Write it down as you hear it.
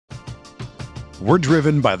We're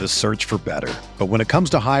driven by the search for better. But when it comes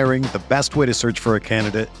to hiring, the best way to search for a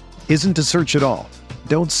candidate isn't to search at all.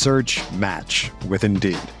 Don't search, match with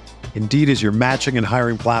Indeed. Indeed is your matching and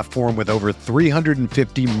hiring platform with over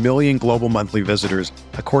 350 million global monthly visitors,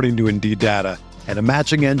 according to Indeed data, and a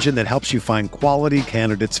matching engine that helps you find quality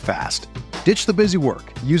candidates fast. Ditch the busy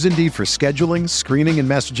work. Use Indeed for scheduling, screening, and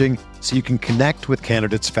messaging so you can connect with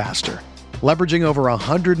candidates faster. Leveraging over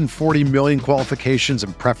 140 million qualifications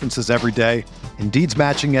and preferences every day, Indeed's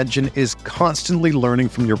matching engine is constantly learning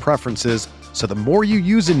from your preferences, so the more you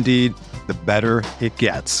use Indeed, the better it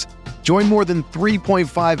gets. Join more than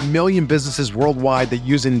 3.5 million businesses worldwide that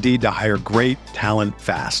use Indeed to hire great talent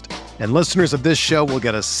fast. And listeners of this show will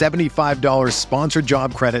get a $75 sponsored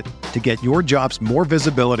job credit to get your jobs more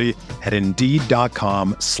visibility at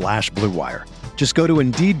Indeed.com/Blue Wire. Just go to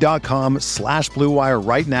Indeed.com/Blue Wire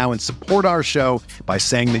right now and support our show by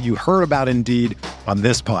saying that you heard about Indeed on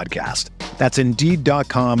this podcast. That's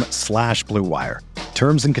Indeed.com/Blue Wire.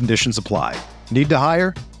 Terms and conditions apply. Need to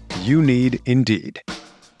hire? You need Indeed.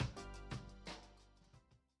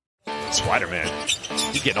 Spider-Man,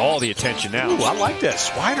 he's getting all the attention now. Ooh, I like that,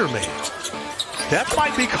 Spider-Man. That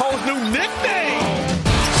might be Cole's new nickname.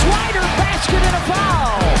 Swider, basket and a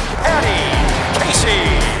foul. Eddie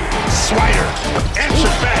Casey. Swider, answer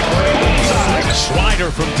back. Swider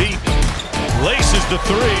from deep, laces the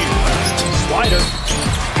three. Swider,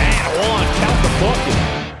 and one, count the bucket.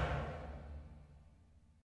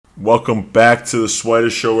 Welcome back to the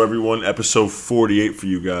Swider Show, everyone. Episode 48 for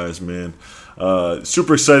you guys, man.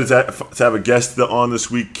 Super excited to have a guest on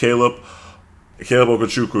this week, Caleb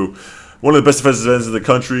Okechukwu, one of the best defensive ends in the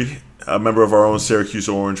country, a member of our own Syracuse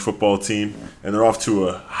Orange football team, and they're off to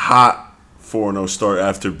a hot 4-0 start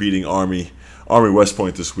after beating Army West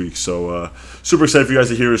Point this week. So super excited for you guys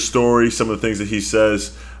to hear his story, some of the things that he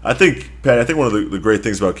says. I think one of the great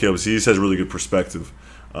things about Caleb is he just has really good perspective.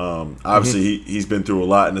 Obviously, he's been through a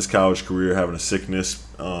lot in his college career, having a sickness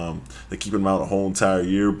that keep him out a whole entire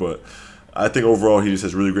year, but I think overall he just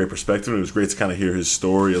has really great perspective, and it was great to kind of hear his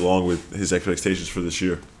story along with his expectations for this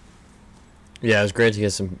year. Yeah, it was great to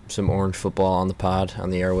get some Orange football on the pod,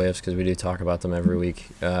 on the airwaves, because we do talk about them every week.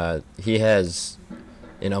 He has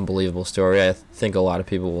an unbelievable story. I think a lot of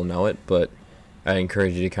people will know it, but I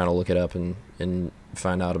encourage you to kind of look it up and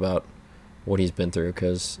find out about what he's been through,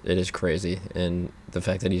 because it is crazy. And the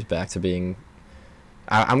fact that he's back to being –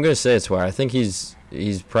 I'm going to say it's where I think he's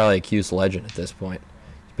probably a Cuse legend at this point.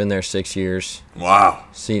 Been there 6 years. Wow.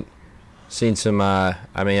 Seen some. I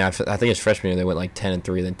think his freshman year they went like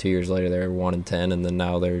 10-3. Then 2 years later they were 1-10, and then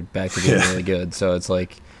now they're back to being really good. So it's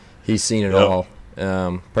like he's seen it all.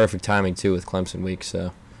 Perfect timing too with Clemson week.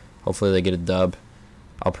 So hopefully they get a dub.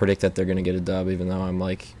 I'll predict that they're going to get a dub, even though I'm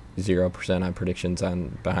like 0% on predictions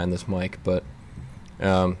on behind this mic. But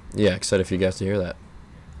excited for you guys to hear that.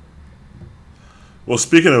 Well,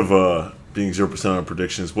 speaking of being 0% on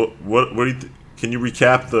predictions, what do you? Can you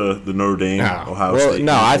recap the Notre Dame Ohio State?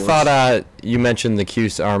 No, I thought you mentioned the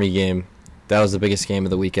Cuse Army game. That was the biggest game of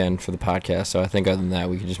the weekend for the podcast. So I think other than that,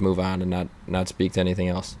 we can just move on and not speak to anything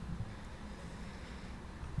else.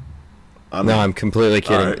 I'm completely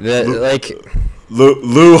kidding. Right.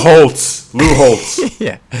 Lou Holtz.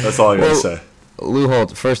 Yeah, that's all I gotta say. Lou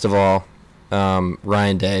Holtz. First of all,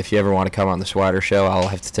 Ryan Day. If you ever want to come on the Swider Show, I'll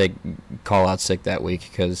have to call out sick that week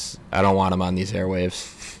because I don't want him on these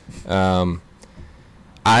airwaves.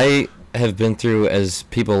 I have been through, as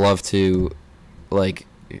people love to, like,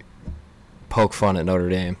 poke fun at Notre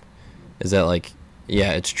Dame, is that, like,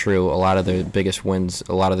 yeah, it's true. A lot of the biggest wins,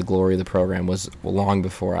 a lot of the glory of the program was long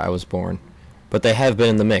before I was born. But they have been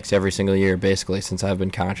in the mix every single year, basically, since I've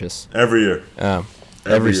been conscious. Every year.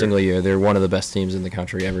 Every single year. They're one of the best teams in the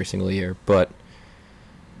country every single year. But,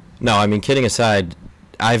 no, I mean, kidding aside,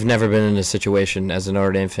 I've never been in a situation as a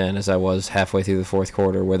Notre Dame fan as I was halfway through the fourth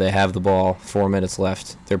quarter where they have the ball, 4 minutes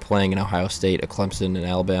left. They're playing in Ohio State, a Clemson, and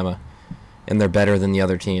Alabama, and they're better than the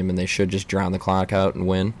other team, and they should just drown the clock out and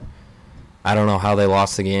win. I don't know how they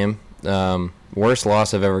lost the game. Worst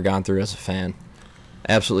loss I've ever gone through as a fan.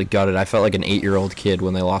 Absolutely gutted. I felt like an 8-year-old kid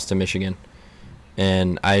when they lost to Michigan,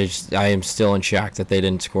 and I am still in shock that they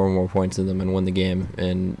didn't score more points than them and win the game.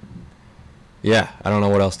 And, yeah, I don't know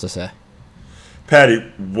what else to say. Patty,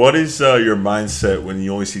 what is your mindset when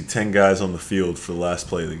you only see 10 guys on the field for the last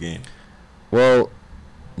play of the game? Well,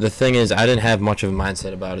 the thing is, I didn't have much of a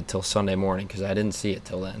mindset about it till Sunday morning because I didn't see it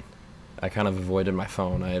till then. I kind of avoided my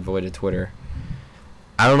phone. I avoided Twitter.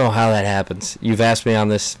 I don't know how that happens. You've asked me on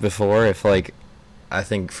this before if, like, I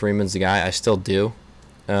think Freeman's the guy. I still do.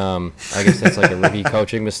 I guess that's like a rookie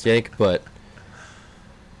coaching mistake, but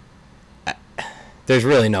there's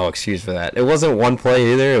really no excuse for that. It wasn't one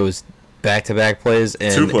play either. It back-to-back plays,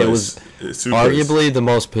 and Two plays. It was Two arguably plays. the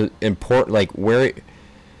most important. Like, where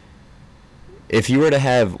if you were to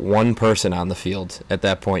have one person on the field at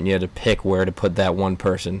that point, and you had to pick where to put that one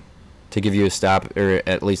person to give you a stop or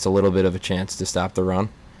at least a little bit of a chance to stop the run,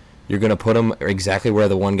 you're going to put them exactly where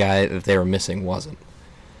the one guy that they were missing wasn't.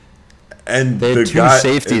 And they had two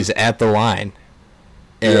safeties at the line,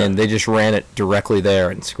 and they just ran it directly there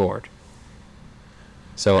and scored.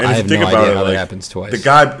 So I have no idea how that happens twice.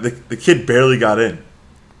 The kid barely got in.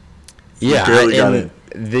 Yeah, barely got in.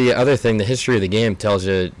 The other thing, the history of the game tells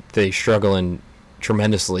you they struggling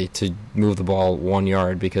tremendously to move the ball 1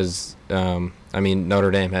 yard because,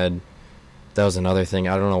 Notre Dame had, that was another thing.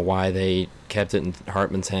 I don't know why they kept it in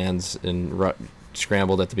Hartman's hands and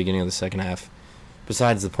scrambled at the beginning of the second half.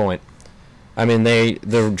 Besides the point.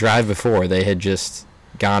 The drive before, they had just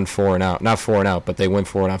gone 4 and out. Not 4 and out, but they went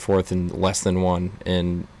 4 and out fourth in less than one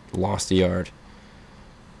and lost a yard.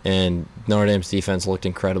 And Notre Dame's defense looked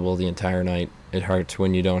incredible the entire night. It hurts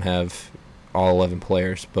when you don't have all 11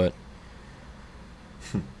 players, but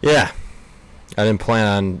yeah, I didn't plan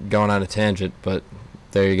on going on a tangent, but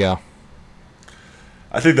there you go.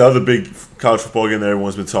 I think the other big college football game that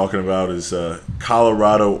everyone's been talking about is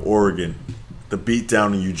Colorado-Oregon, the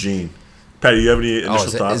beatdown in Eugene. Patty, do you have any initial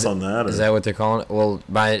thoughts on that? Is that what they're calling it? Well,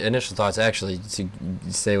 my initial thoughts, actually, to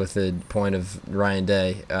stay with the point of Ryan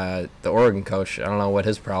Day, the Oregon coach, I don't know what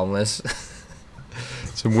his problem is.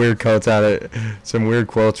 Some weird quotes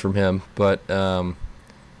from him, but I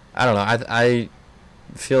don't know. I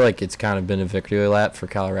feel like it's kind of been a victory lap for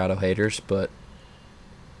Colorado haters, but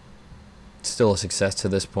still a success to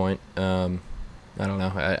this point. I don't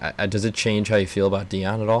know. Does it change how you feel about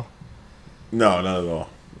Deion at all? No, not at all.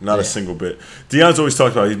 Not a single bit. Deion's always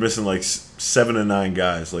talked about he's missing like 7 to 9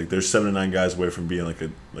 guys. Like there's 7 to 9 guys away from being like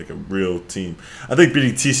a real team. I think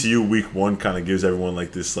beating TCU week 1 kind of gives everyone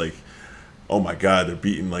like this like, oh my God, they're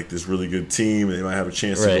beating like this really good team and they might have a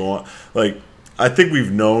chance to go on. Like I think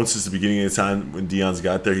we've known since the beginning of the time when Deion's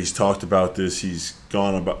got there. He's talked about this. He's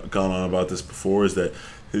gone on about this before. Is that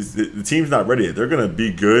the team's not ready yet. They're going to be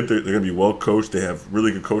good. They're going to be well coached. They have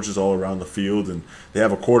really good coaches all around the field, and they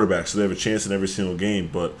have a quarterback, so they have a chance in every single game.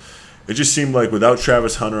 But it just seemed like without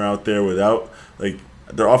Travis Hunter out there, without like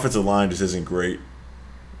their offensive line just isn't great.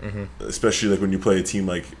 Mm-hmm. Especially like when you play a team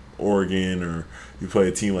like Oregon or you play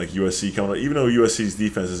a team like USC coming up. Even though USC's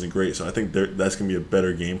defense isn't great, so I think that's going to be a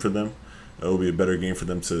better game for them. It'll be a better game for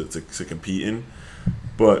them to compete in.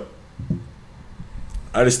 But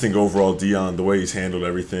I just think overall Deion, the way he's handled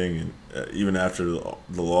everything, and even after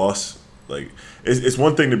the loss, like it's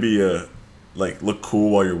one thing to be look cool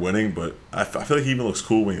while you're winning, but I feel like he even looks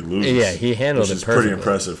cool when he loses. Yeah, he handled it perfectly. Pretty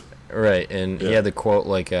impressive. Right, and he had the quote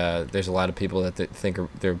like, "There's a lot of people that think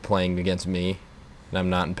they're playing against me, and I'm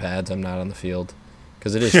not in pads. I'm not on the field."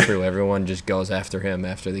 Because it is true. Everyone just goes after him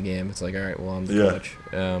after the game. It's like, all right, well, I'm the coach.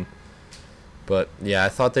 But, yeah, I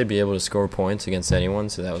thought they'd be able to score points against anyone,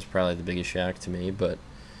 so that was probably the biggest shock to me. But,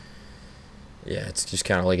 yeah, it's just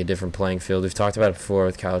kind of like a different playing field. We've talked about it before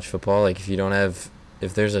with college football. Like,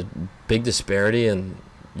 if there's a big disparity in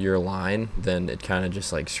your line, then it kind of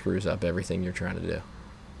just, like, screws up everything you're trying to do.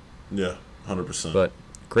 Yeah, 100%. But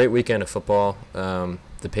great weekend of football.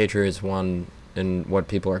 The Patriots won in what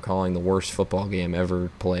people are calling the worst football game ever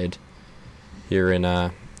played here in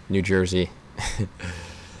New Jersey.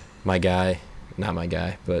 Not my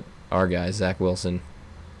guy, but our guy, Zach Wilson.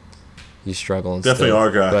 He's struggling. Definitely still, our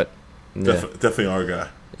guy. But definitely our guy.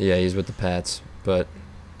 Yeah, he's with the Pats. But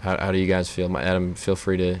how do you guys feel? Adam, feel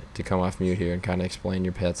free to come off mute here and kind of explain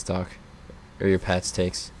your Pats talk or your Pats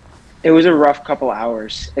takes. It was a rough couple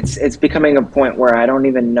hours. It's becoming a point where I don't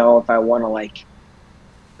even know if I want to like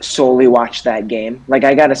solely watch that game. Like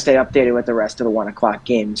I got to stay updated with the rest of the 1:00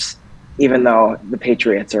 games, even though the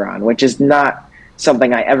Patriots are on, which is not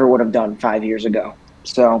something I ever would have done 5 years ago.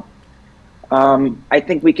 So I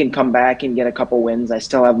think we can come back and get a couple wins. I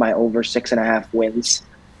still have my over 6.5 wins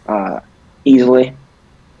easily.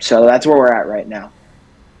 So that's where we're at right now.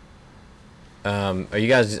 Are you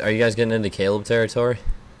guys getting into Caleb territory?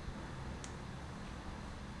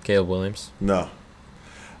 Caleb Williams? No.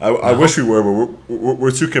 I wish we were, but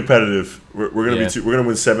we're too competitive. We're gonna be we're gonna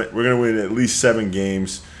win 7. We're gonna win at least 7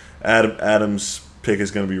 games. Adam's pick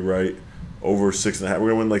is gonna be right. Over 6.5. We're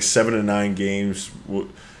gonna win like 7 to 9 games.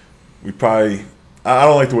 We probably. I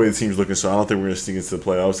don't like the way the team's looking, so I don't think we're gonna sneak into the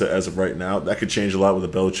playoffs as of right now. That could change a lot with a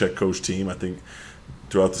Belichick coach team. I think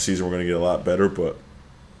throughout the season we're gonna get a lot better, but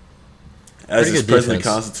as it's presently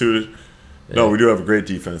constituted, no, we do have a great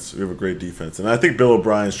defense. We have a great defense, and I think Bill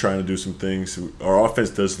O'Brien's trying to do some things. Our offense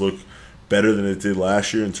does look better than it did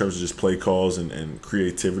last year in terms of just play calls and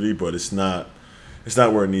creativity, but it's not it's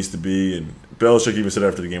not where it needs to be. And Belichick even said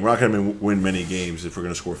after the game, we're not going to win many games if we're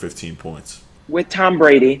going to score 15 points. With Tom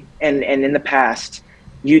Brady, and in the past,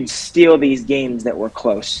 you'd steal these games that were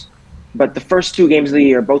close. But the first 2 games of the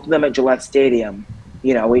year, both of them at Gillette Stadium,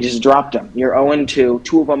 we just dropped them. You're 0-2,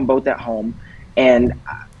 2 of them both at home. And,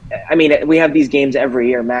 I mean, we have these games every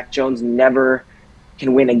year. Mac Jones never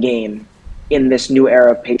can win a game in this new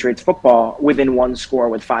era of Patriots football within 1 score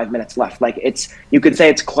with 5 minutes left. Like, you could say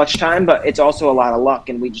it's clutch time, but it's also a lot of luck,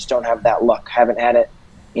 and we just don't have that luck. Haven't had it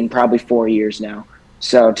in probably 4 years now.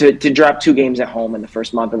 So to drop 2 games at home in the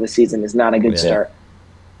first month of the season is not a good start.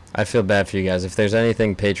 I feel bad for you guys. If there's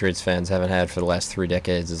anything Patriots fans haven't had for the last 3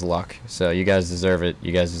 decades is luck. So you guys deserve it.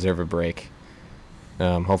 You guys deserve a break.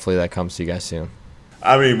 Hopefully that comes to you guys soon.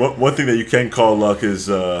 I mean, one thing that you can call luck is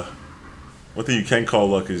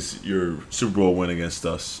your Super Bowl win against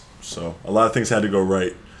us. So a lot of things had to go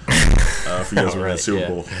right for you guys to win that Super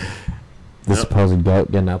Bowl. The supposed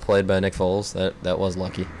goat getting outplayed by Nick Foles, that was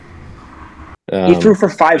lucky. He threw for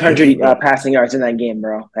 500 passing yards in that game,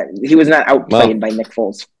 bro. He was not outplayed by Nick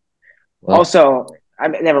Foles. Well, also,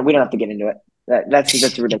 we don't have to get into it.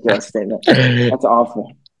 That's a ridiculous statement. That's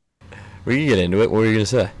awful. We can get into it. What were you going to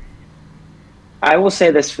say? I will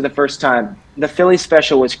say this for the first time. The Philly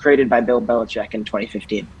special was created by Bill Belichick in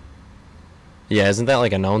 2015. Yeah, isn't that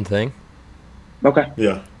like a known thing? Okay.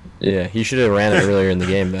 Yeah. Yeah, he should have ran it earlier in the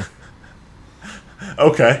game, though.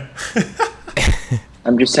 Okay.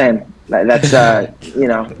 I'm just saying. That's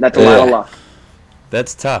that's a lot of luck.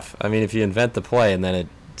 That's tough. I mean, if you invent the play and then it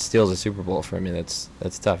steals a Super Bowl from you,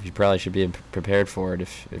 that's tough. You probably should be prepared for it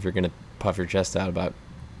if you're going to puff your chest out about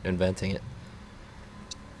inventing it.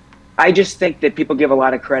 I just think that people give a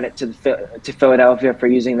lot of credit to Philadelphia for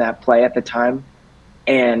using that play at the time,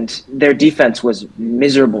 and their defense was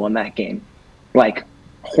miserable in that game, like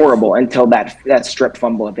horrible until that strip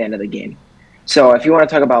fumble at the end of the game. So if you want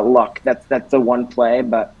to talk about luck, that's the one play,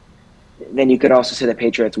 but then you could also say the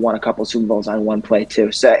Patriots won a couple Super Bowls on one play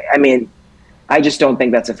too. So, I mean, I just don't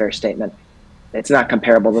think that's a fair statement. It's not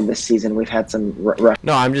comparable to this season. We've had some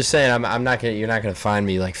No, I'm just saying I'm not gonna. You're not gonna find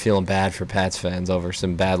me like feeling bad for Pats fans over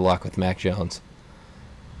some bad luck with Mac Jones.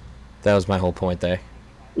 That was my whole point there.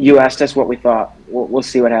 You asked us what we thought. We'll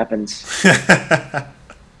see what happens.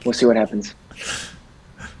 We'll see what happens.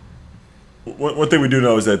 One thing we do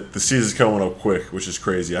know is that the season's coming up quick, which is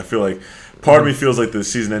crazy. I feel like part of me feels like the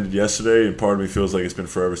season ended yesterday, and part of me feels like it's been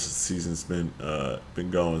forever since the season's been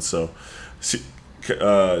going. So,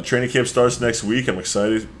 training camp starts next week. I'm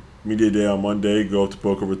excited. Media day on Monday. Go up to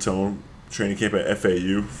Boca Raton. Training camp at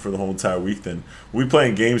FAU for the whole entire week. Then we'll be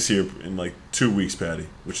playing games here in like 2 weeks, Patty,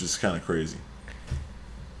 which is kind of crazy.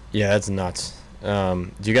 Yeah, that's nuts. Do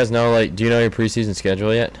you guys know? Do you know your preseason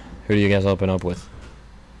schedule yet? Who do you guys open up with?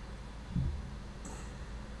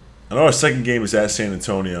 I know our second game is at San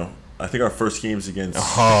Antonio. I think our first game is against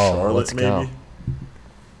Charlotte, maybe. Go.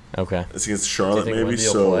 Okay. It's against Charlotte, maybe.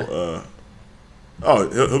 So,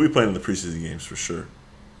 he'll be playing in the preseason games for sure.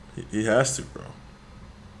 He has to, bro.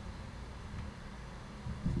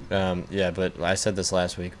 Yeah, but I said this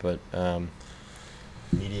last week, but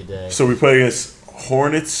media day. So we play against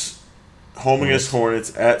Hornets, home against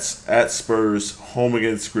Hornets, at Spurs, home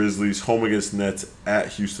against Grizzlies, home against Nets,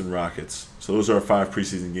 at Houston Rockets. So those are our 5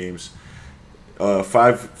 preseason games.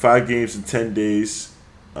 Five games in 10 days,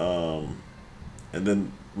 and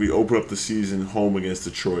then we open up the season home against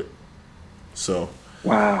Detroit. So.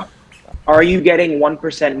 Wow. Are you getting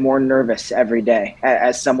 1% more nervous every day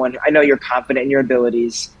as someone? I know you're confident in your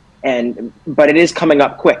abilities, but it is coming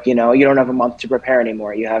up quick. You don't have a month to prepare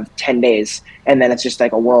anymore. You have 10 days, and then it's just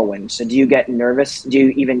like a whirlwind. So do you get nervous? Do you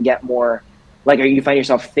even get more? Are you find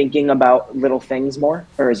yourself thinking about little things more,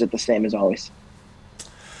 or is it the same as always?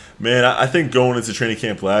 Man, I think going into training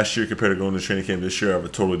camp last year compared to going to training camp this year, I have a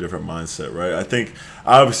totally different mindset, right? I think,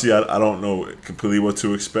 obviously, I don't know completely what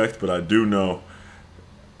to expect, but I do know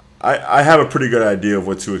I have a pretty good idea of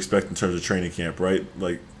what to expect in terms of training camp, right?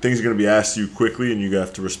 Like, things are going to be asked to you quickly, and you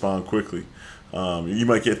have to respond quickly. You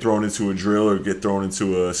might get thrown into a drill or get thrown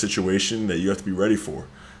into a situation that you have to be ready for.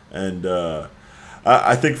 And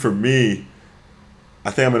I think for me,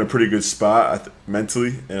 I think I'm in a pretty good spot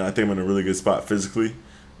mentally, and I think I'm in a really good spot physically.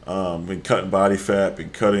 Been cutting body fat,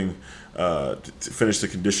 been cutting to finish the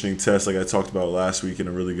conditioning test like I talked about last week in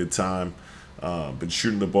a really good time. Been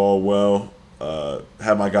shooting the ball well.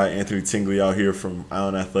 Had my guy Anthony Tingley out here from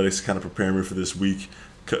Island Athletics kind of preparing me for this week,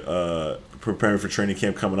 preparing for training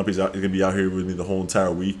camp coming up. He's going to be out here with me the whole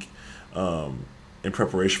entire week in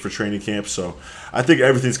preparation for training camp. So I think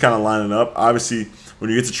everything's kind of lining up. Obviously, when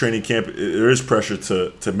you get to training camp, there is pressure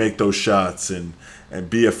to make those shots and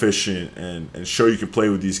be efficient and show you can play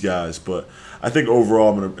with these guys. But I think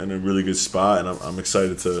overall I'm in a really good spot, and I'm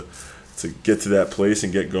excited to get to that place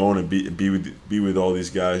and get going and be with all these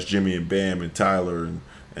guys, Jimmy and Bam and Tyler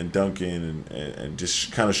and Duncan, and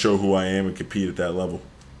just kind of show who I am and compete at that level.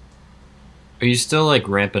 Are you still like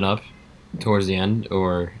ramping up towards the end,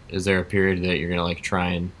 or is there a period that you're gonna like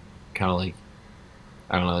try and kind of like,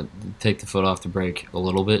 I don't know, take the foot off the brake a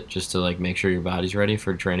little bit just to like make sure your body's ready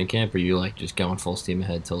for training camp, or you like just going full steam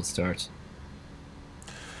ahead till it starts?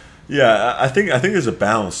 Yeah, I think there's a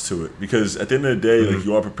balance to it, because at the end of the day, like,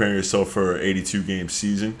 you are preparing yourself for an 82-game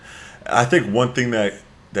season. I think one thing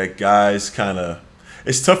that guys kind of,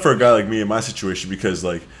 it's tough for a guy like me in my situation, because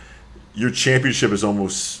like your championship is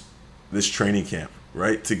almost this training camp,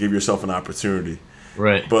 right? To give yourself an opportunity.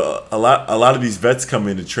 Right. But a lot of these vets come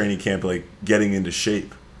into training camp like getting into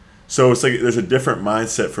shape. So it's like there's a different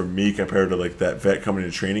mindset for me compared to like that vet coming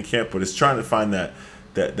into training camp, but it's trying to find that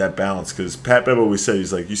balance, because Pat Bev always said,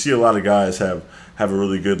 he's like, you see a lot of guys have a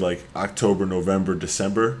really good like October, November,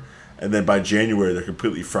 December, and then by January they're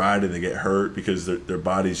completely fried and they get hurt because their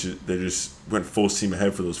bodies they just went full steam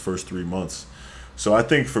ahead for those first 3 months. So I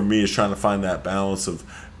think for me it's trying to find that balance of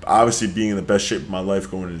obviously being in the best shape of my life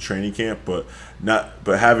going into training camp, but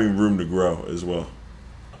having room to grow as well.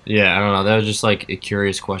 Yeah, I don't know. That was just like a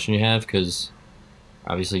curious question you have, because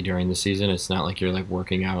obviously during the season it's not like you're like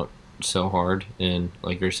working out so hard, and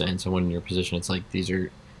like you're saying, someone in your position, it's like these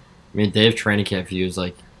are, I mean, day of training camp for you is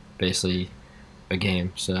like basically a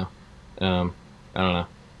game. So I don't know.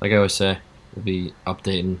 Like I always say, we'll be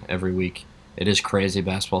updating every week. It is crazy.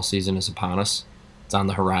 Basketball season is upon us. It's on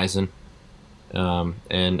the horizon. And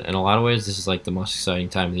in a lot of ways, this is like the most exciting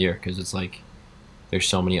time of the year, because it's like there's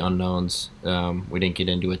so many unknowns. We didn't get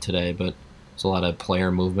into it today, but there's a lot of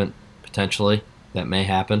player movement potentially that may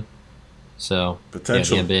happen. So yeah, the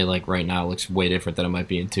NBA like right now looks way different than it might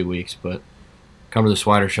be in 2 weeks. But come to the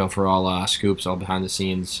Swider Show for all scoops, all behind the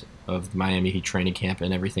scenes of the Miami Heat training camp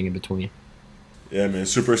and everything in between. Yeah, man,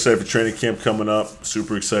 super excited for training camp coming up.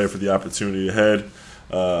 Super excited for the opportunity ahead.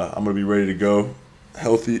 I'm gonna be ready to go,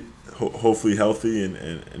 healthy, hopefully healthy,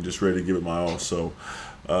 and just ready to give it my all. So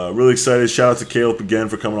really excited. Shout out to Caleb again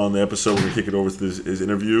for coming on the episode. We're gonna kick it over to his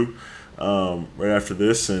interview right after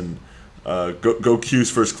this, and go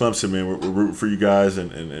Q's versus Clemson, man. We're rooting for you guys,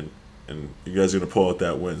 and you guys are gonna pull out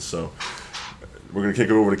that win. So we're gonna kick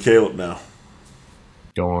it over to Caleb now.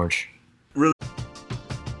 Go Orange. Really.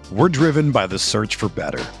 We're driven by the search for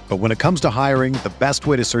better, but when it comes to hiring, the best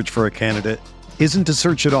way to search for a candidate isn't to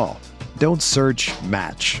search at all. Don't search,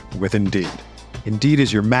 match with Indeed. Indeed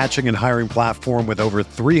is your matching and hiring platform with over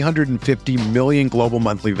 350 million global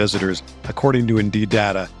monthly visitors, according to Indeed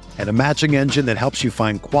data, and a matching engine that helps you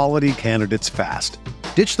find quality candidates fast.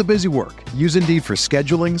 Ditch the busy work. Use Indeed for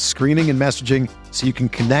scheduling, screening, and messaging so you can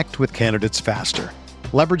connect with candidates faster.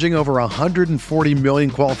 Leveraging over 140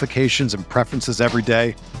 million qualifications and preferences every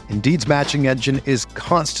day, Indeed's matching engine is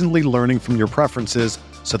constantly learning from your preferences,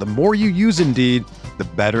 so the more you use Indeed, the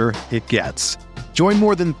better it gets. Join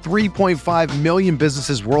more than 3.5 million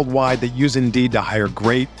businesses worldwide that use Indeed to hire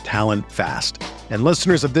great talent fast. And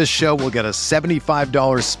listeners of this show will get a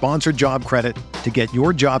 $75 sponsored job credit to get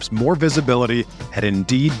your jobs more visibility at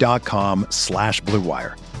Indeed.com/Blue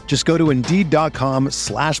Wire. Just go to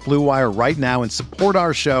Indeed.com/Blue Wire right now and support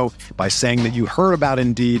our show by saying that you heard about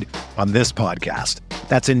Indeed on this podcast.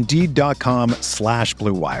 That's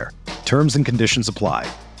Indeed.com/Blue Wire. Terms and conditions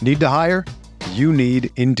apply. Need to hire? You need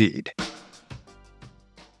Indeed.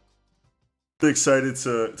 Really excited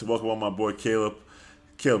to welcome on my boy Caleb.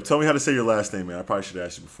 Caleb, tell me how to say your last name, man. I probably should have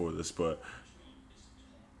asked you before this, but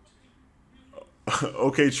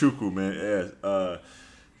Okechukwu, man. Yeah.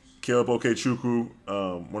 Caleb Okechukwu,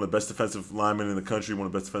 one of the best defensive linemen in the country, one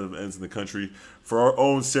of the best defensive ends in the country, for our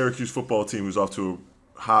own Syracuse football team, who's off to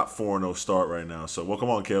a hot 4-0 start right now. So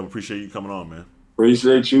welcome on, Caleb. Appreciate you coming on, man.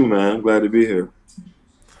 Appreciate you, man. I'm glad to be here.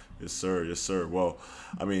 Yes, sir. Yes, sir. Well,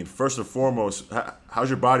 I mean, first and foremost,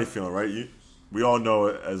 how's your body feeling, right? We all know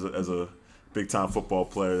it as a big-time football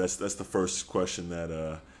player. That's the first question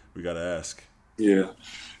that we got to ask. Yeah.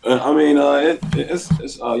 I mean, it's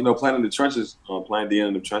playing in the trenches, playing the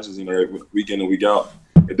end of the trenches, week in and week out.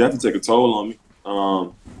 It definitely take a toll on me.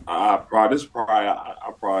 I probably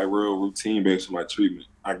real routine based on my treatment.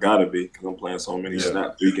 I gotta be, because I'm playing so many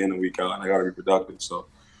snaps week in and week out, and I gotta be productive. So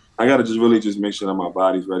I gotta just make sure that my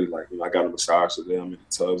body's ready. Like, I got a massage today. I'm in the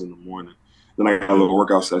tubs in the morning. Then I got a little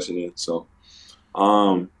workout session in. So,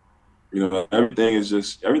 everything is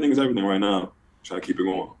everything right now. Try to keep it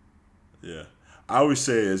going. Yeah. I always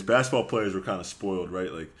say as basketball players, we're kind of spoiled,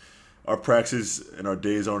 right? Like, our practices and our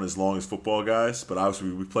days aren't as long as football guys, but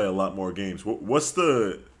obviously we play a lot more games. What's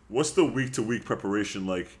the week to week preparation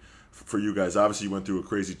like for you guys? Obviously,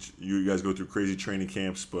 you guys go through crazy training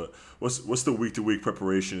camps, but what's the week to week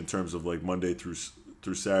preparation in terms of like Monday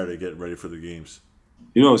through Saturday getting ready for the games?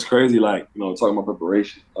 It's crazy. Like, talking about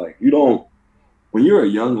preparation, like when you're a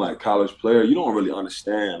young like college player, you don't really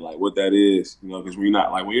understand like what that is, because when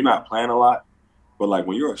you're not playing a lot, but like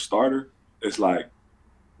when you're a starter, it's like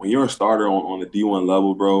when you're a starter on the D1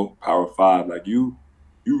 level, bro, Power 5, like you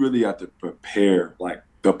really have to prepare. Like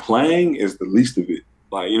the playing is the least of it.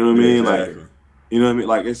 Like, you know what I mean? Exactly. Like, you know what I mean?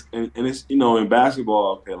 Like it's and it's in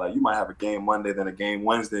basketball, okay, like you might have a game Monday, then a game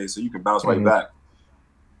Wednesday, so you can bounce right back.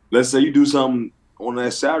 Let's say you do something on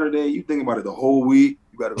that Saturday, you think about it the whole week.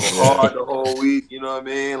 You got to go hard the whole week. You know what I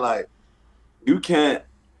mean? Like you can't.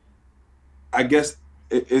 I guess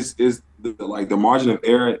it's the margin of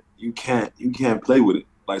error. You can't play with it.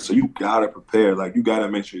 Like so, you gotta prepare. Like you gotta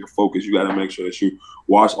make sure you're focused. You gotta make sure that you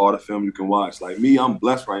watch all the film you can watch. Like me, I'm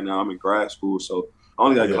blessed right now. I'm in grad school, so I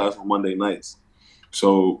only got class on Monday nights.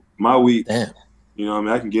 So my week, I mean,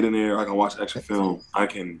 I can get in there. I can watch extra film. I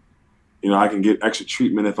can get extra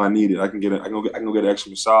treatment if I need it. I can go get an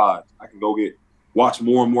extra massage. I can watch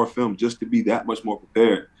more and more film just to be that much more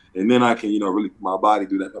prepared. And then I can, really put my body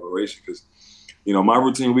through that preparation because, my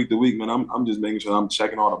routine week to week, man, I'm just making sure I'm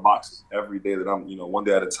checking all the boxes every day that I'm, one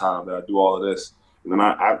day at a time that I do all of this. And then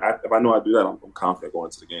if I know I do that, I'm confident going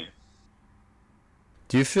into the game.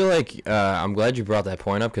 Do you feel like I'm glad you brought that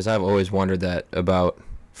point up because I've always wondered that about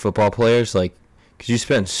football players, like because you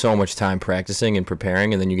spend so much time practicing and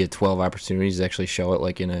preparing, and then you get 12 opportunities to actually show it,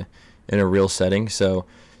 like in a real setting. So,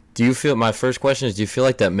 do you feel? My first question is: do you feel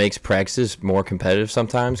like that makes practices more competitive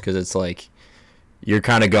sometimes? Because it's like you're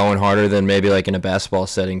kind of going harder than maybe like in a basketball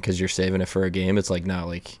setting because you're saving it for a game. It's like no,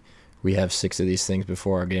 like we have 6 of these things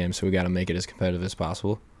before our game, so we got to make it as competitive as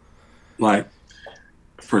possible. Like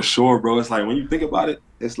for sure, bro. It's like when you think about it,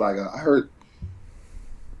 it's like I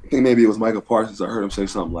think maybe it was Michael Parsons. I heard him say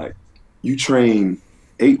something like, you train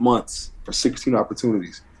 8 months for 16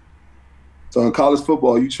 opportunities. So in college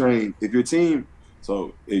football, you train, if your team,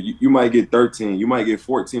 so you might get 13, you might get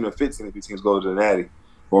 14 or 15 if your teams go to the Natty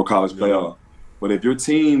or college playoff. But if your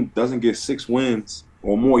team doesn't get 6 wins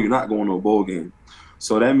or more, you're not going to a bowl game.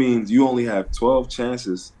 So that means you only have 12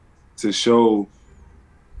 chances to show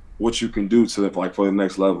what you can do for the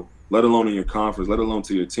next level, let alone in your conference, let alone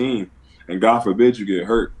to your team. And God forbid you get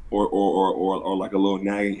hurt or like a little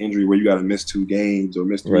nagging injury where you got to miss 2 games or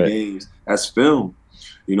miss 3 games. That's film,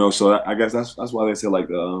 So I guess that's why they say like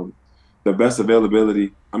the best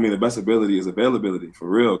availability. I mean, the best ability is availability for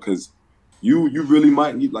real, because you really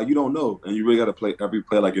might you don't know, and you really got to play every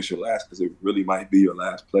play like it's your last, because it really might be your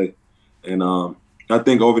last play. And I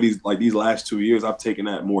think over these last 2 years, I've taken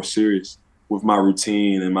that more serious with my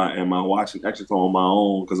routine and my watching extra film on my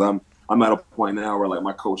own, because I'm at a point now where like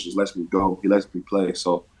my coach just lets me go. He lets me play.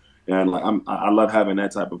 So, and like I love having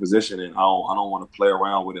that type of position, and I don't want to play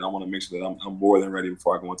around with it. I want to make sure that I'm more than ready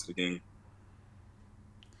before I go into the game.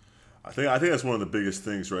 I think that's one of the biggest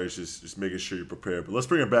things, right? Is just making sure you're prepared. But let's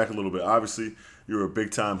bring it back a little bit. Obviously, you were a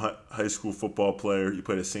big time high school football player. You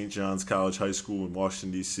played at St. John's College High School in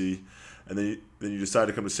Washington D.C., and then you decided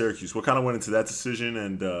to come to Syracuse. What kind of went into that decision?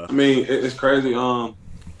 And I mean, it's crazy. I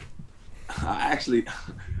actually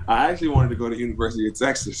wanted to go to University of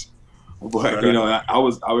Texas, but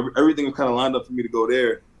everything was kind of lined up for me to go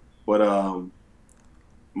there, but I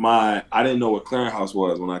didn't know what clearinghouse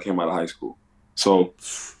was when I came out of high school. So,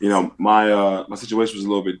 my situation was a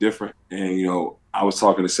little bit different, and I was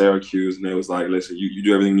talking to Syracuse, and they was like, "Listen, you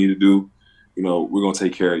do everything you need to do. We're gonna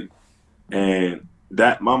take care of you." And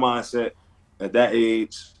that my mindset at that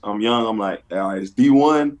age, I'm young. I'm like, all right, it's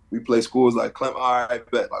D1. We play schools like Clemson. All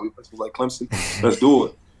right, bet. Like we play schools like Clemson. Let's do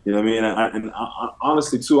it. You know what I mean? And I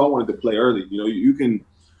honestly too, I wanted to play early. You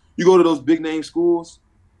go to those big name schools,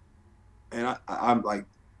 and I'm like,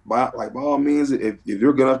 by all means, if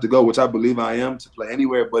you're good enough to go, which I believe I am, to play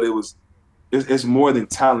anywhere. But it's more than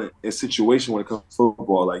talent. It's situation when it comes to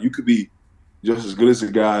football. Like you could be just as good as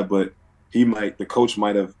a guy, but the coach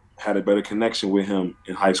might have had a better connection with him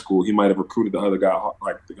in high school. He might have recruited the other guy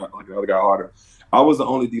the other guy harder. I was the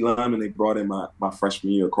only D lineman they brought in my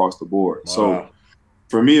freshman year across the board. Wow. So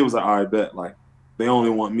for me, it was like, all right, bet, like they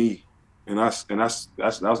only want me, and that's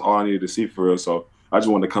all I needed to see for real. So I just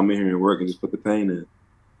wanted to come in here and work and just put the pain in.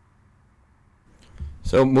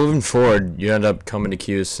 So moving forward, you end up coming to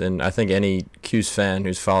Cuse, and I think any Cuse fan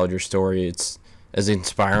who's followed your story, it's as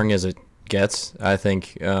inspiring as it gets, I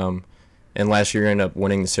think. And last year you ended up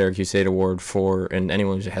winning the Syracuse State Award and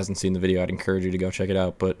anyone who hasn't seen the video, I'd encourage you to go check it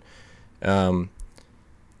out. But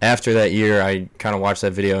after that year, I kind of watched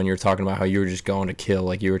that video, and you were talking about how you were just going to kill.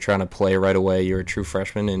 Like, you were trying to play right away. You're a true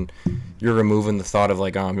freshman, and you're removing the thought of,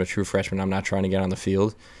 like, oh, I'm a true freshman. I'm not trying to get on the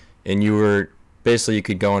field. And you were basically, you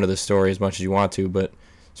could go into the story as much as you want to, but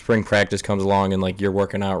spring practice comes along, and, like, you're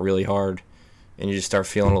working out really hard, and you just start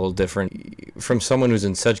feeling a little different. From someone who's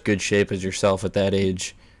in such good shape as yourself at that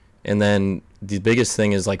age, and then the biggest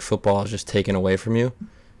thing is, like, football is just taken away from you.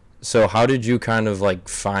 So how did you kind of, like,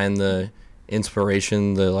 find the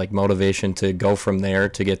inspiration, the like motivation to go from there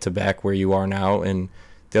to get to back where you are now? And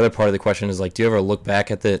the other part of the question is, like, do you ever look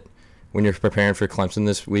back at that when you're preparing for Clemson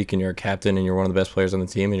this week and you're a captain and you're one of the best players on the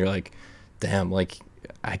team and you're like, damn, like,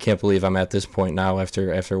 I can't believe I'm at this point now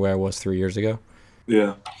after where I was 3 years ago?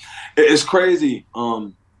 Yeah, it's crazy.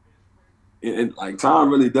 And like, time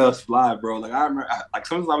really does fly, bro. Like, I remember, like,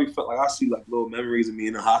 sometimes I felt like I see like little memories of me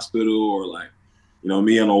in the hospital, or like, you know,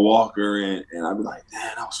 me on a walker, and I'd be like,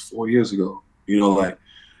 damn, that was 4 years ago. You know, like,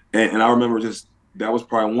 and I remember just, that was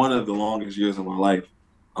probably one of the longest years of my life.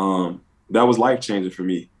 That was life changing for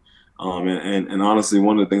me. And honestly,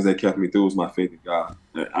 one of the things that kept me through was my faith in God.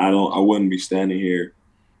 I wouldn't be standing here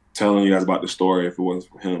telling you guys about the story if it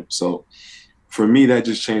wasn't for Him. So for me, that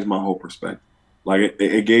just changed my whole perspective. Like,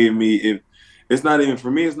 it gave me, it's not even,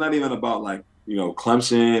 for me, it's not even about, like, you know,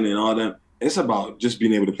 Clemson and all that. It's about just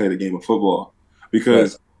being able to play the game of football.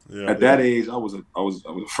 Because at that age, I was a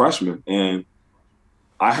freshman, and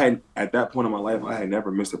at that point in my life, I had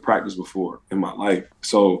never missed a practice before in my life.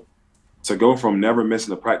 So to go from never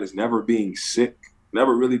missing a practice, never being sick,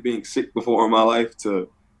 never really being sick before in my life, to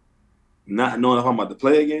not knowing if I'm about to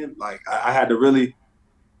play again, like, I had to really,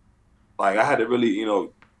 you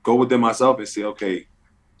know, go within myself and say, okay,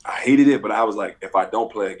 I hated it, but I was like, if I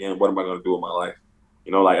don't play again, what am I going to do with my life?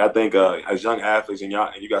 You know, like, I think as young athletes, and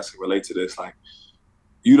you guys can relate to this, like,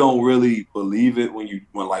 you don't really believe it when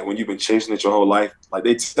you've been chasing it your whole life. Like,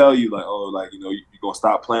 they tell you, like, oh, like, you know, you're going to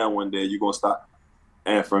stop playing one day, you're going to stop.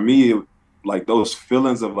 And for me, like, those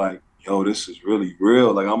feelings of like, yo, this is really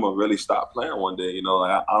real. Like, I'm going to really stop playing one day. You know,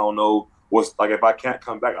 like, I don't know what's, like, if I can't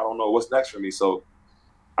come back, I don't know what's next for me. So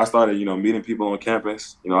I started, you know, meeting people on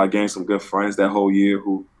campus. You know, I gained some good friends that whole year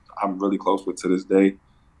who I'm really close with to this day.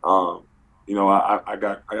 You know, I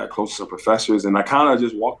got close to some professors, and I kind of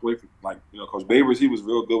just walked away from, like, you know, Coach Babers, he was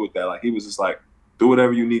real good with that. Like, he was just like, do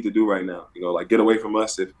whatever you need to do right now. You know, like, get away from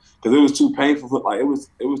us, because it was too painful. Like, it was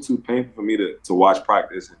too painful for me to watch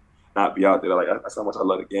practice and not be out there. Like, that's how much I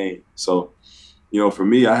love the game. So, you know, for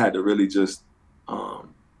me, I had to really just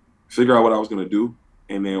figure out what I was going to do.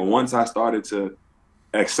 And then once I started to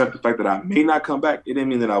accept the fact that I may not come back, it didn't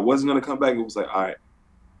mean that I wasn't going to come back. It was like, all right,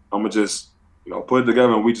 I'm going to just, you know, put it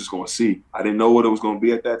together and we just going to see. I didn't know what it was going to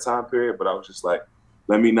be at that time period, but I was just like,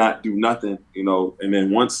 let me not do nothing, you know. And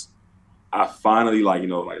then once I finally, like, you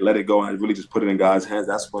know, like, let it go and I really just put it in God's hands,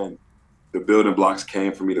 that's when the building blocks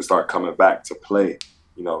came for me to start coming back to play.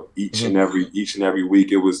 You know, each and every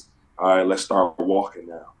week it was, all right, let's start walking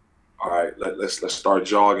now. All right, let's start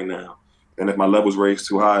jogging now. And if my levels raised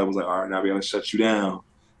too high, it was like, all right, now we're going to shut you down.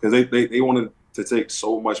 Because they wanted to take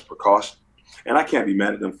so much precaution. And I can't be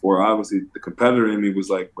mad at them for it. Obviously, the competitor in me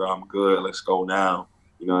was like, bro, I'm good. Let's go now.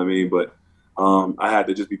 You know what I mean? But I had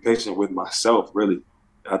to just be patient with myself, really.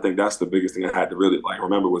 I think that's the biggest thing I had to really, like,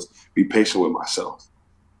 remember, was be patient with myself.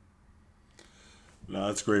 No,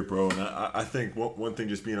 that's great, bro. And I think one thing,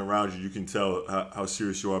 just being around you, you can tell how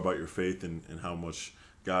serious you are about your faith and how much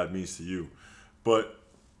God means to you. But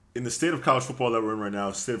in the state of college football that we're in right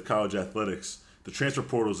now, state of college athletics, the transfer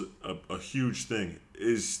portal is a huge thing.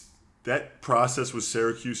 Is that process with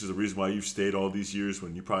Syracuse is the reason why you've stayed all these years,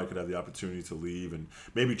 when you probably could have the opportunity to leave and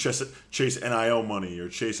maybe chase NIL money or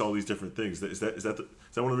chase all these different things? Is that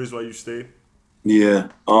one of the reasons why you stayed? Yeah.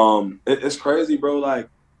 It's crazy, bro. Like,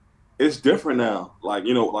 it's different now. Like,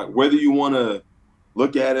 you know, like, whether you want to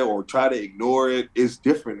look at it or try to ignore it, it's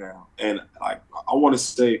different now. And, like, I want to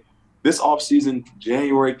say this offseason,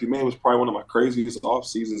 January through May, was probably one of my craziest off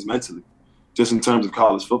seasons mentally, just in terms of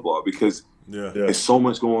college football, because there's so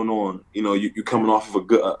much going on. You know, you're coming off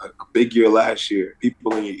of a big year last year,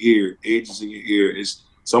 people in your ear, agents in your ear. It's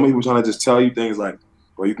so many people trying to just tell you things like,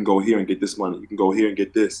 well, you can go here and get this money. You can go here and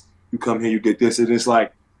get this. You come here, you get this. And it's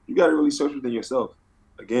like, you got to really search within yourself.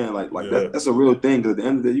 Again, that's a real thing, because at the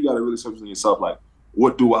end of the day, you got to really search within yourself. Like,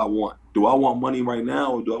 what do I want? Do I want money right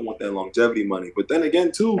now, or do I want that longevity money? But then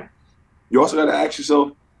again, too, you also got to ask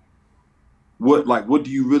yourself, what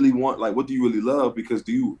do you really want? Like, what do you really love? Because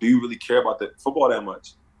do you really care about that football that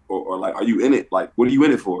much? Or like, are you in it? Like, what are you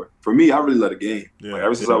in it for? For me, I really love the game. Like,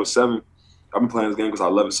 ever since I was 7, I've been playing this game because I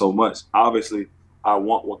love it so much. Obviously, I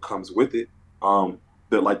want what comes with it,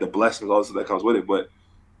 the blessings, all this that comes with it. But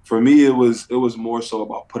for me, it was more so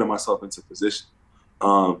about putting myself into position.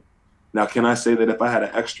 Now, can I say that if I had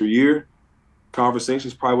an extra year,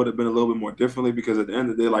 conversations probably would have been a little bit more differently, because at the end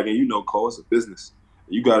of the day, like, and you know, Cole, it's a business.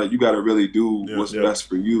 You gotta really do what's best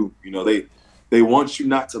for you. You know, they want you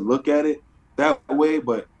not to look at it that way,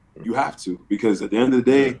 but you have to, because at the end of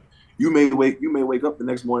the day, you may wake up the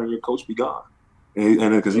next morning and your coach be gone, and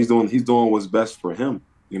because he's doing what's best for him.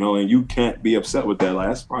 You know, and you can't be upset with that. Like,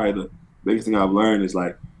 that's probably the biggest thing I've learned is,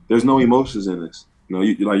 like, there's no emotions in this. You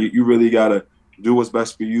know, you really gotta do what's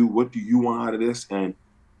best for you. What do you want out of this? And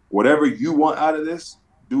whatever you want out of this,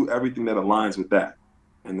 do everything that aligns with that,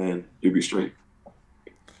 and then you'll be straight.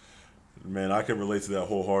 Man, I can relate to that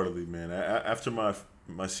wholeheartedly, man. After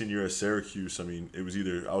my senior year at Syracuse, I mean, it was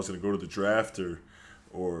either I was going to go to the draft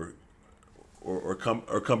or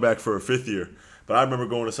come back for a fifth year. But I remember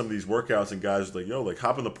going to some of these workouts and guys were like, "Yo, like,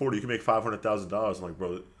 hop in the portal, you can make $500,000." I'm like,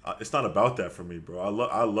 bro, it's not about that for me, bro.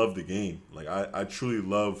 I love the game. Like, I truly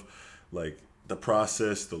love, like, the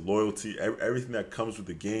process, the loyalty, everything that comes with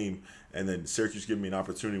the game. And then Syracuse gave me an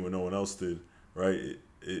opportunity when no one else did, right?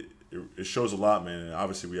 It shows a lot, man. And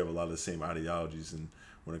obviously we have a lot of the same ideologies and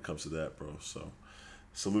when it comes to that, bro. So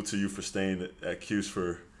salute to you for staying at Q's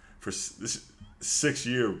for this 6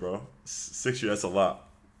 year, bro. 6 years, that's a lot.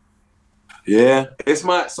 Yeah, it's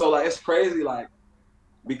crazy, like,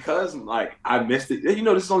 because, like, I missed it. You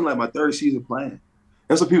know, this is only like my third season playing.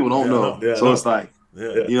 That's what people don't know. So it's like,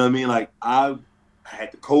 you know what I mean? Like, I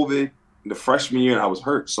had the COVID the freshman year and I was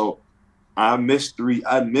hurt. So I missed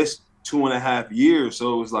 2.5 years.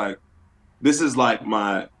 So it was like, this is like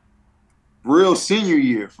my real senior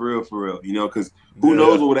year, for real, you know, because who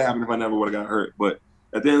knows what would have happened if I never would have got hurt. But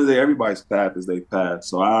at the end of the day, everybody's path is their path.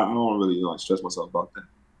 So I don't really, you know, stress myself about that.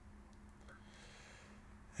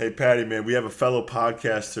 Hey, Patty, man, we have a fellow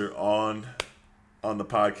podcaster on the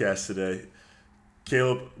podcast today.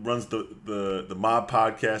 Caleb runs the Mob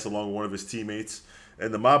podcast along with one of his teammates.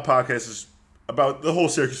 And the Mob podcast is about the whole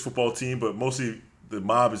Syracuse football team, but mostly the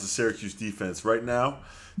Mob is the Syracuse defense. Right now,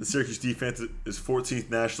 the Syracuse defense is 14th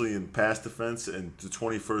nationally in pass defense and the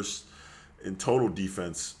 21st in total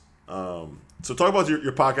defense. So talk about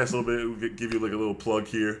your podcast a little bit. We'll give you like a little plug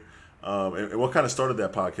here. And what kind of started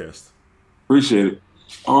that podcast? Appreciate it.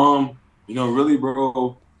 You know, really,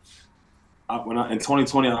 bro, in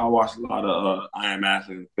 2020, I watched a lot of I Am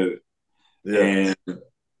Athlete and Pivot. Yeah. And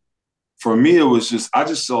for me, it was just, I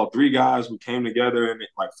just saw three guys who came together, and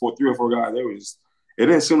like three or four guys, it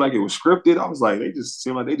didn't seem like it was scripted. I was like, they just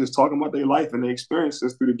seemed like they just talking about their life and their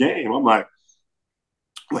experiences through the game. I'm like,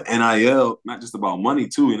 but NIL, not just about money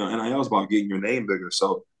too, you know, NIL is about getting your name bigger.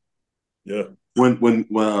 So yeah, when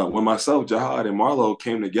myself, Jihad, and Marlo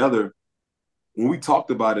came together, when we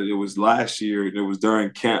talked about it, it was last year. It was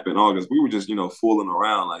during camp in August. We were just, you know, fooling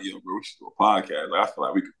around like, yo, bro, we should do a podcast. Like, I feel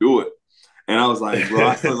like we could do it. And I was like, bro,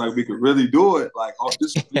 I feel like we could really do it. Like, oh,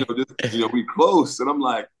 we close. And I'm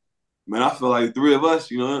like, man, I feel like the three of us,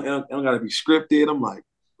 you know, it don't got to be scripted. I'm like,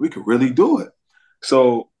 we could really do it.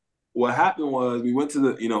 So what happened was we went to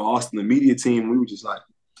the, you know, Austin, the media team. We were just like,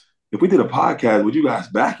 if we did a podcast, would you guys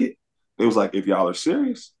back it? It was like, if y'all are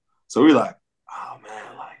serious. So we're like, oh,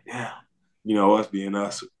 man, like, damn. You know, us being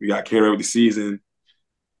us, we got carried over the season.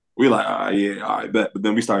 We like, yeah, all right, bet. But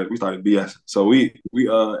then we started BS. So we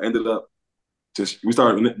ended up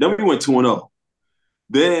then we went 2-0.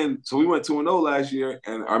 So we went 2-0 last year,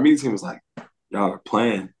 and our media team was like, y'all are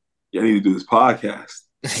playing. Y'all need to do this podcast.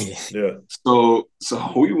 Yeah. So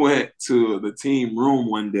we went to the team room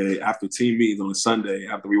one day after team meetings on a Sunday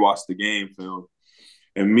after we watched the game film.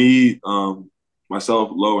 And me, myself,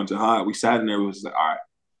 Lo, and Jihad, we sat in there. We was like, all right.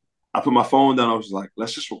 I put my phone down. I was like,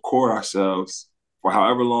 let's just record ourselves for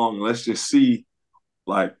however long. And let's just see,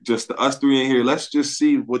 like, just us three in here. Let's just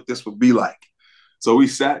see what this would be like. So we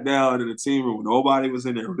sat down in the team room. Nobody was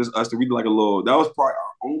in there. Just us three. We did like that was probably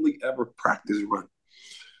our only ever practice run.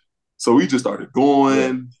 So we just started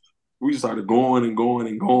going. Yeah. We just started going and going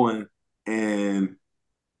and going. And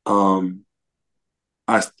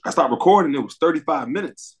I started recording. It was 35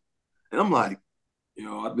 minutes. And I'm like,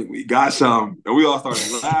 yo, I think we got something. And we all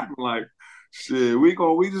started laughing like, shit, we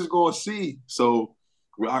just gonna see. So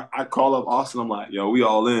I call up Austin. I'm like, yo, we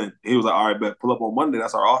all in. He was like, all right, bet, pull up on Monday.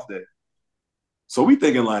 That's our off day. So we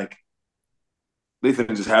thinking like, they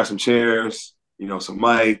finna just have some chairs, you know, some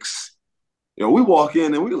mics. You know, we walk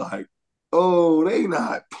in and we like, oh, they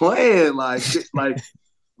not playing. Like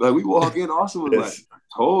we walk in, Austin was like, I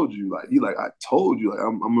told you. Like, I told you.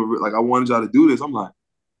 Like, I wanted y'all to do this. I'm like,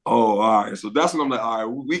 oh, all right. So that's when I'm like, all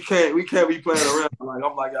right, we can't be playing around. Like,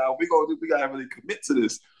 I'm like, we gotta really commit to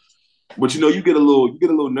this. But you know, you get a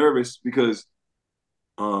little nervous because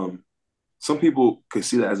some people could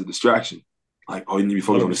see that as a distraction. Like, oh, you need to be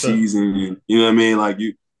focused on the 100%. season. You know what I mean? Like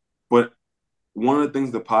but one of the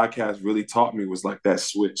things the podcast really taught me was like that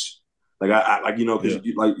switch. Like I like, because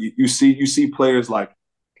you see players like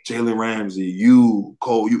Jalen Ramsey, you,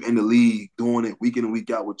 Cole, you in the league doing it week in and week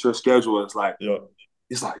out with your schedule. It's like,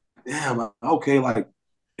 damn, okay, like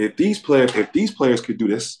if these players could do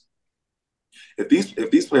this, if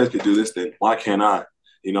these players could do this, then why can't I?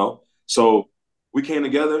 So we came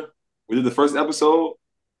together, we did the first episode,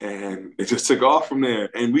 and it just took off from there.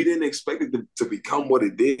 And we didn't expect it to become what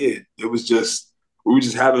it did. It was just, we were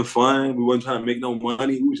just having fun. We wasn't trying to make no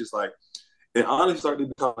money. We was just like, it honestly started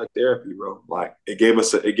to become like therapy, bro. Like it gave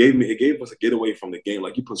us a getaway from the game.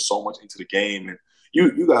 Like you put so much into the game, and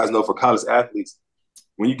you guys know for college athletes,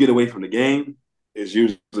 when you get away from the game, it's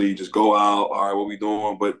usually just go out. All right, what we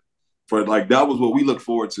doing? But for like that was what we looked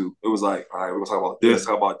forward to. It was like, all right, we're gonna talk about this,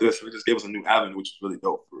 talk about this. And it just gave us a new avenue, which was really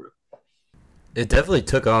dope for real. It definitely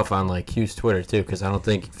took off on like Q's Twitter too, because I don't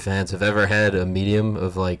think fans have ever had a medium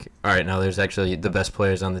of like, all right, now there's actually the best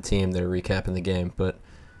players on the team that are recapping the game. But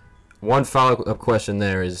one follow-up question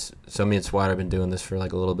there is, so me and Swat have been doing this for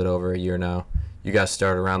like a little bit over a year now. You guys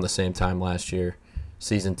started around the same time last year,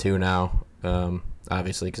 season 2 now,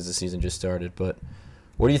 obviously because the season just started. But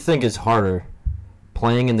what do you think is harder,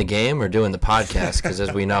 playing in the game or doing the podcast? Because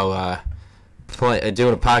as we know,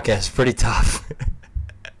 doing a podcast is pretty tough.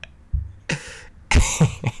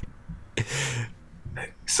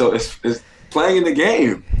 So it's playing in the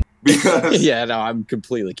game because yeah, no, I'm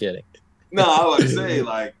completely kidding. No, I would say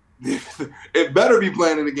like it better be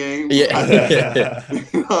playing in the game. Yeah.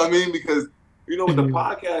 You know what I mean? Because with the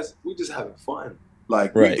podcast, we just having fun.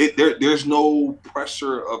 Like right. There's no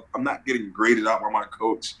pressure of I'm not getting graded out by my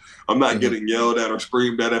coach. I'm not getting yelled at or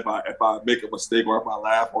screamed at if I make a mistake or if I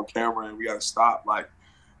laugh on camera and we gotta stop. Like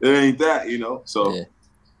it ain't that, So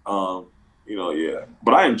yeah.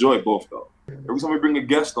 But I enjoy both though. Every time we bring a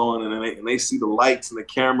guest on and they see the lights and the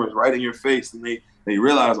cameras right in your face and they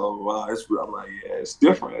realize, oh wow, it's real. I'm like, yeah, it's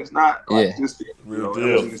different. It's not like just real deal.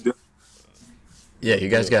 Everything is different. Yeah, you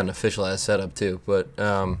guys got an official ass setup too. But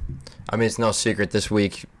I mean, it's no secret this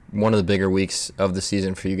week, one of the bigger weeks of the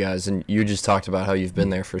season for you guys, and you just talked about how you've been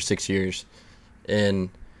there for 6 years, and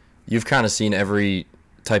you've kind of seen every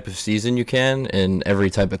type of season you can and every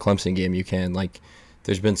type of Clemson game you can. Like,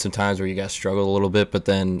 there's been some times where you guys struggled a little bit, but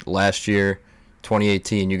then last year,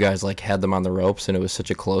 2018, you guys like had them on the ropes, and it was such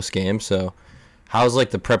a close game. So, how's like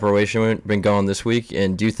the preparation been going this week?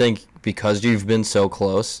 And do you think because you've been so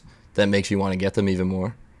close, that makes you want to get them even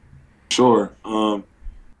more? Sure.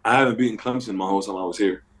 I haven't beaten Clemson my whole time I was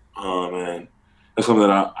here, and that's something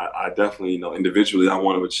that I definitely individually I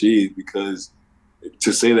want to achieve, because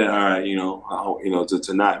to say that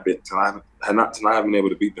to not have been able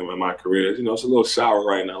to beat them in my career, it's a little sour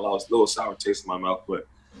right now. A little sour taste in my mouth, but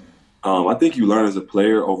I think you learn as a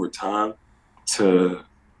player over time to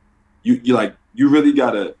you really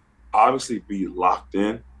gotta obviously be locked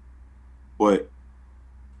in, but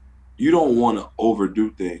you don't want to overdo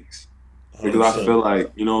things, because 100%. I feel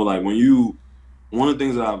like one of the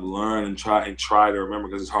things that I've learned and try to remember,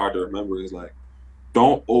 because it's hard to remember, is like,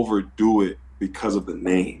 don't overdo it because of the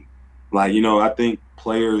name. Like, I think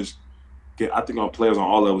players on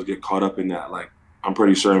all levels get caught up in that. Like, I'm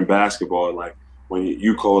pretty sure in basketball, like when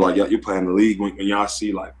you call, like you play in the league, when y'all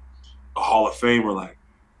see like a Hall of Famer, like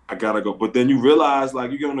I gotta go. But then you realize,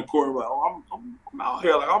 like, you get on the court, like, oh, I'm out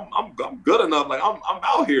here, like I'm good enough, like I'm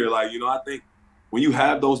out here, like I think when you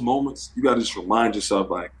have those moments, you gotta just remind yourself,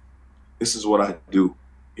 like, this is what I do,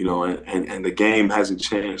 and the game hasn't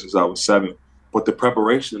changed since I was 7, but the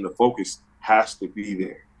preparation and the focus has to be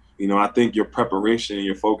there. I think your preparation and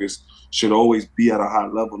your focus should always be at a high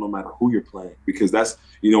level, no matter who you're playing, because that's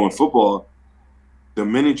in football, the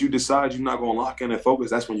minute you decide you're not gonna lock in and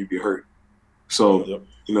focus, that's when you get hurt. So,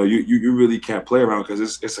 you really can't play around,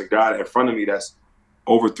 because it's a guy in front of me that's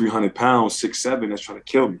over 300 pounds, 6'7", that's trying to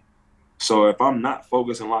kill me. So if I'm not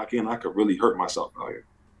focused and locked in, I could really hurt myself out here.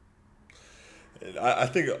 And I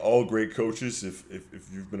think all great coaches, if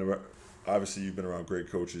you've been around, obviously you've been around great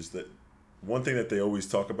coaches, that one thing that they always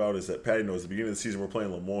talk about is that Patty knows at the beginning of the season we're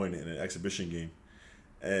playing Lemoyne in an exhibition game.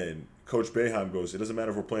 And Coach Boeheim goes, it doesn't matter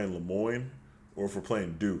if we're playing Lemoyne or if we're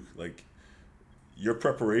playing Duke. Like, your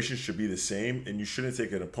preparation should be the same, and you shouldn't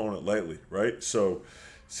take an opponent lightly, right? So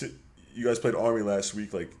you guys played Army last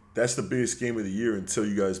week. Like, that's the biggest game of the year until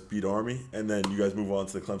you guys beat Army, and then you guys move on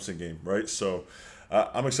to the Clemson game, right? So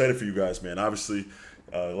I'm excited for you guys, man. Obviously,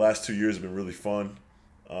 the last 2 years have been really fun.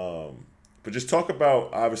 But just talk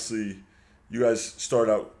about, obviously, you guys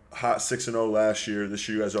started out hot 6-0 last year. This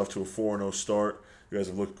year you guys are off to a 4-0 start. You guys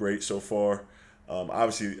have looked great so far.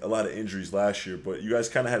 Obviously, a lot of injuries last year, but you guys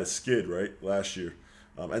kind of had a skid, right, last year.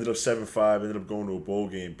 Ended up 7-5, ended up going to a bowl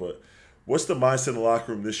game. But what's the mindset in the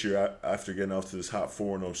locker room this year after getting off to this hot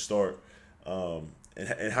 4-0 start?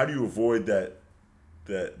 And how do you avoid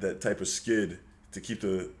that type of skid to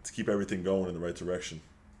keep everything going in the right direction?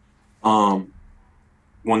 One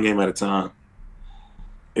game at a time.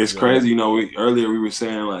 It's crazy, you know. Earlier we were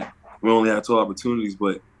saying like we only have 2 opportunities,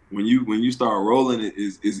 but when you start rolling,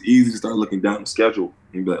 it's easy to start looking down the schedule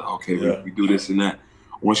and be like, okay, we do this and that.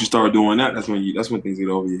 Once you start doing that, that's when things get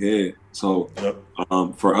over your head. So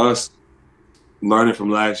for us, learning from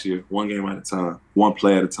last year, one game at a time, one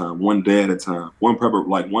play at a time, one day at a time, one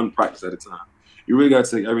practice at a time. You really got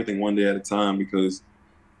to take everything one day at a time because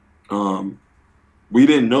we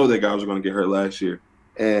didn't know that guys were going to get hurt last year,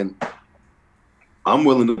 and I'm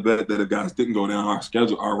willing to bet that if guys didn't go down,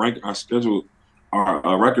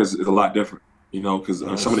 our records is a lot different, you know, because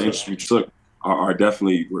some of the injuries we took are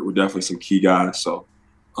definitely some key guys. So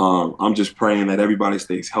I'm just praying that everybody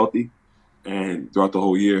stays healthy and throughout the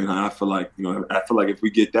whole year. And I feel like if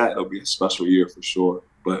we get that, it'll be a special year for sure.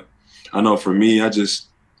 But I know for me,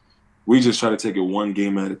 we just try to take it one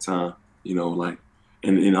game at a time, you know, like,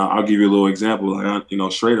 and I'll give you a little example. Like, you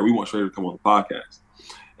know, Schrader, we want Schrader to come on the podcast,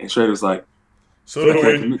 and Schrader's like, so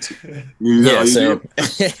do we. Same.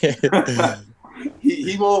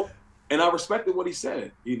 He won't, and I respected what he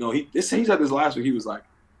said. You know, he said this last week. He was like,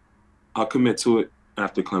 "I'll commit to it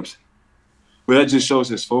after Clemson," but that just shows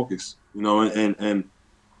his focus. You know, and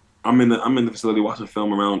I'm in the facility watching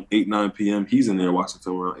film around 8-9 p.m. He's in there watching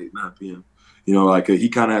film around 8-9 p.m. You know, like he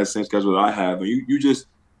kind of has the same schedule that I have, and you just,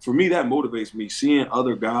 for me, that motivates me seeing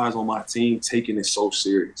other guys on my team taking it so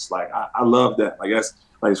serious. Like I love that. Like that's.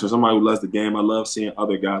 Like, for somebody who loves the game, I love seeing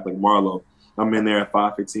other guys like Marlo. I'm in there at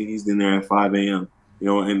 5:15. He's in there at 5 a.m., you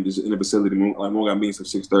know, and just in the facility. Like, Mo got meetings at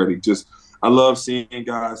 6:30. Just, I love seeing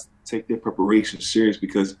guys take their preparation serious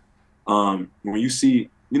because when you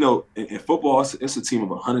see, you know, in football, it's a team of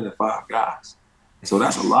 105 guys. So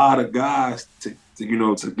that's a lot of guys to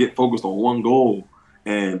get focused on one goal.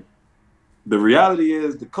 And the reality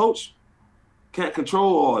is the coach can't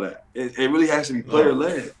control all that. It really has to be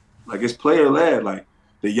player-led. Like, it's player-led. Like,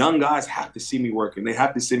 the young guys have to see me working. They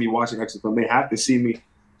have to see me watching extra film. They have to see me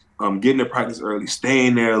getting to practice early,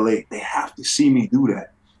 staying there late. They have to see me do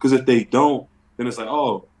that. Because if they don't, then it's like,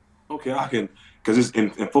 oh, okay, I can. Because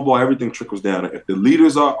in football, everything trickles down. If the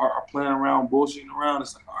leaders are playing around, bullshitting around,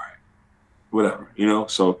 it's like, all right, whatever, you know?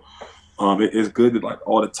 So it's good that, like,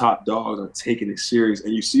 all the top dogs are taking it serious.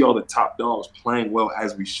 And you see all the top dogs playing well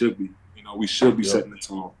as we should be. You know, we should be setting the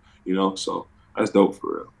tone, you know? So that's dope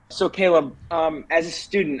for real. So, Caleb, as a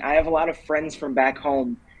student, I have a lot of friends from back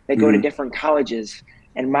home that go to different colleges,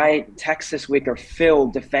 and my texts this week are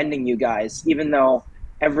filled defending you guys, even though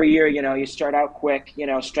every year, you know, you start out quick, you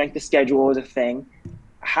know, strength of schedule is a thing.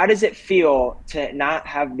 How does it feel to not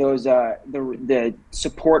have those the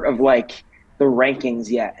support of, like, the rankings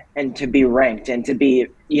yet, and to be ranked and to be,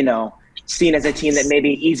 you know, seen as a team that maybe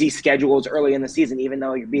easy schedules early in the season, even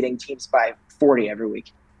though you're beating teams by 40 every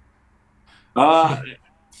week?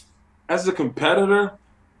 As a competitor,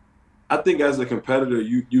 I think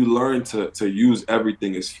you learn to use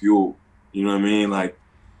everything as fuel. You know what I mean? Like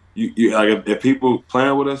you like if people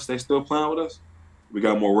playing with us, they still playing with us, we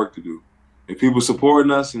got more work to do. If people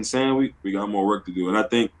supporting us and saying we got more work to do. And I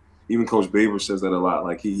think even Coach Baber says that a lot.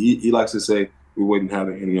 Like he likes to say we wouldn't have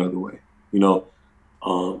it any other way. You know,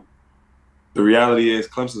 the reality is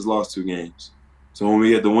Clemson's lost 2 games. So when we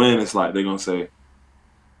get the win, it's like they're gonna say,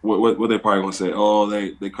 what they probably gonna say? Oh,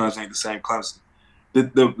 they Clemson ain't the same Clemson.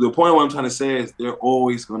 The point of what I'm trying to say is they're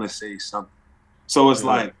always gonna say something. So it's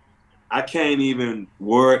like I can't even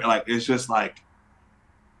worry. Like it's just like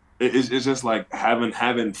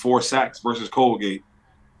having 4 sacks versus Colgate.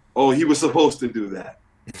 Oh, he was supposed to do that.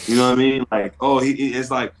 You know what I mean? Like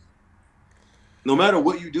it's like no matter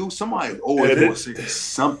what you do, somebody always gonna say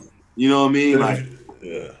something. You know what I mean? Like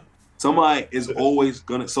somebody is always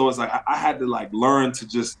gonna. So it's like I had to like learn to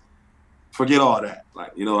just forget all that.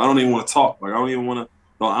 Like, you know, I don't even want to talk. Like I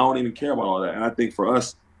don't even care about all that. And I think for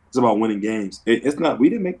us, it's about winning games. It's not. We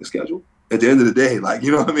didn't make the schedule. At the end of the day, like,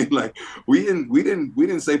 you know what I mean? Like we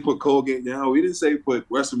didn't say put Colgate down. We didn't say put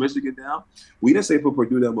Western Michigan down. We didn't say put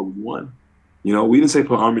Purdue down, but we won. You know, we didn't say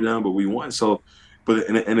put Army down, but we won. So, but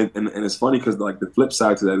and it's funny because like the flip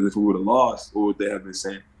side to that is if we would have lost, what would they have been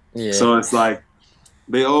saying? Yeah. So it's like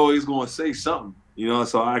they always gonna say something, you know.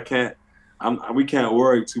 So we can't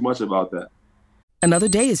worry too much about that. Another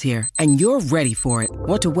day is here, and you're ready for it.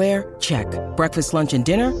 What to wear? Check. Breakfast, lunch, and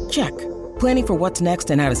dinner? Check. Planning for what's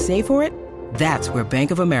next and how to save for it? That's where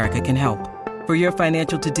Bank of America can help. For your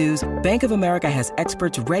financial to-dos, Bank of America has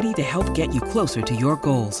experts ready to help get you closer to your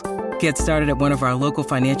goals. Get started at one of our local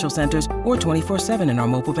financial centers or 24/7 in our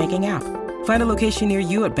mobile banking app. Find a location near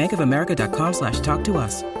you at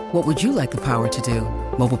bankofamerica.com/talktous. What would you like the power to do?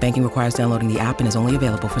 Mobile banking requires downloading the app and is only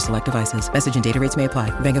available for select devices. Message and data rates may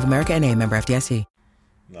apply. Bank of America N.A., member FDIC.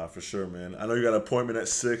 Nah, for sure, man. I know you got an appointment at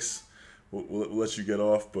 6. We'll let you get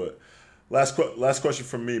off, but last question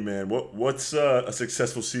from me, man. What's a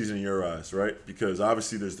successful season in your eyes, right? Because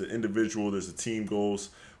obviously there's the individual, there's the team goals.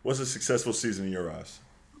 What's a successful season in your eyes?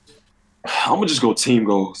 I'm gonna just go team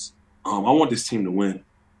goals. I want this team to win.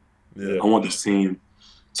 Yeah. I want this team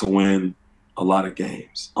to win a lot of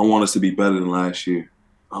games. I want us to be better than last year.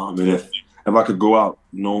 And if I could go out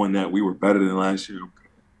knowing that we were better than last year,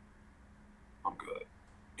 I'm good.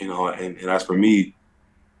 You know, and as for me,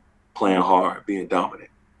 playing hard, being dominant.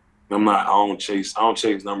 I don't chase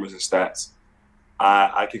numbers and stats.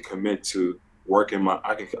 I can commit to working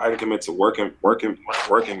I can commit to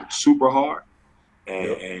working super hard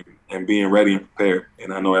and being ready and prepared.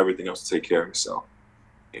 And I know everything else will take care of itself.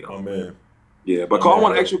 You know, oh man. Yeah, but Carl, I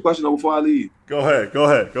want an extra question though before I leave. Go ahead.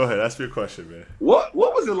 Ask me a question, man. What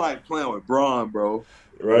was it like playing with Braun, bro?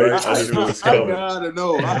 Right. I gotta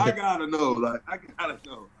know. I gotta know. Like I gotta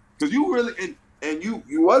know. Because you really and you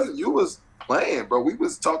was playing, bro. We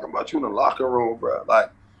was talking about you in the locker room, bro. Like,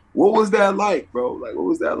 what was that like, bro? Like, what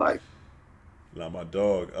was that like? Not my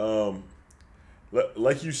dog.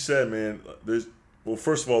 Like you said, man.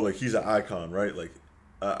 First of all, like he's an icon, right? Like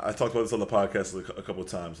I talked about this on the podcast a couple of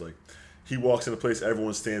times. Like he walks in a place,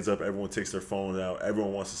 everyone stands up, everyone takes their phone out,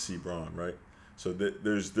 everyone wants to see Braun, right? So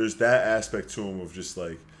there's that aspect to him of just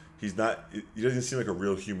like he doesn't seem like a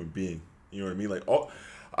real human being. You know what I mean? Like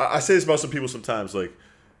I say this about some people sometimes, like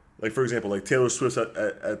for example, like Taylor Swift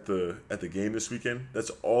at the game this weekend.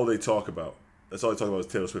 That's all they talk about. That's all they talk about is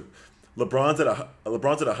Taylor Swift. LeBron's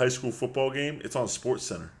at a high school football game. It's on Sports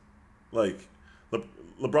Center. Like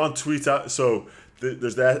LeBron tweets out. So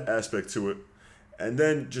there's that aspect to it, and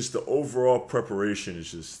then just the overall preparation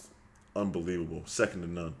is just unbelievable, second to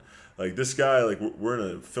none. Like this guy, like we're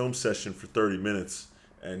in a film session for 30 minutes,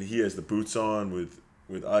 and he has the boots on with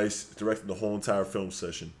ice, directing the whole entire film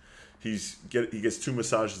session. He gets 2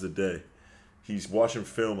 massages a day. He's watching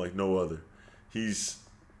film like no other. He's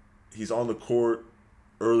on the court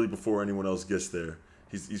early before anyone else gets there.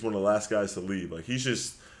 He's one of the last guys to leave. Like he's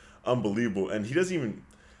just unbelievable, and he doesn't even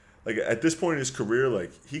like at this point in his career,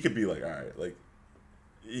 like he could be like, all right, like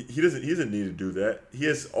he doesn't need to do that. He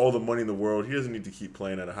has all the money in the world. He doesn't need to keep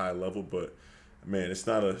playing at a high level. But man, it's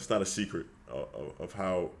not a secret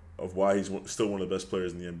of why he's still one of the best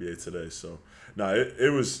players in the NBA today. So,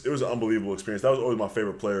 it was an unbelievable experience. That was always my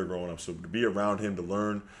favorite player growing up. So to be around him, to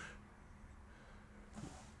learn,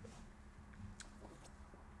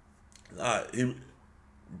 he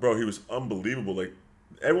was unbelievable. Like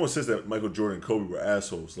everyone says that Michael Jordan and Kobe were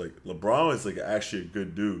assholes. Like LeBron is like actually a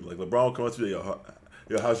good dude. Like LeBron will come up to you,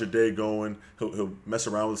 yo, how's your day going? He'll mess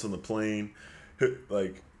around with us on the plane.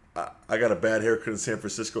 Like I got a bad haircut in San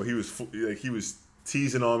Francisco. He was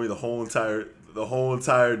teasing on me the whole entire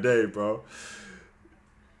day, bro.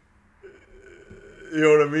 You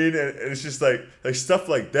know what I mean? And it's just like stuff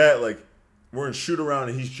like that. Like we're in shoot around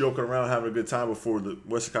and he's joking around, having a good time before the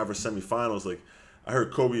Western Conference semifinals. Like I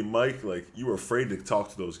heard Kobe and Mike, like you were afraid to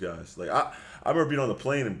talk to those guys. Like I remember being on the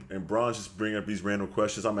plane and Braun's just bringing up these random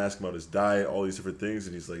questions. I'm asking about his diet, all these different things,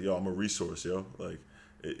 and he's like, "Yo, I'm a resource, yo. Like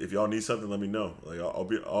if y'all need something, let me know. Like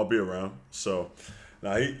I'll be around." So,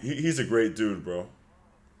 he's a great dude, bro.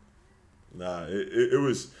 It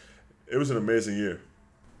was an amazing year.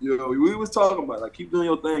 Yo, we was talking about like keep doing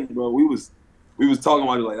your thing, bro. We was talking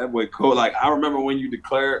about it like that boy Cole. Like I remember when you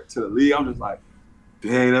declared to the league, I'm just like,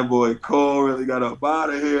 dang, that boy Cole really got up out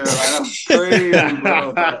of here. Like that was crazy,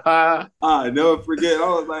 bro. I never forget. I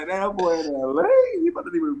was like, that boy in LA, he about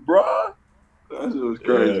to be with Braun. That shit was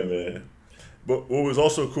crazy, yeah, man. But what was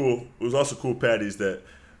also cool, Patty, is that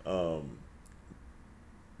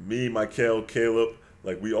me, Michael, Caleb,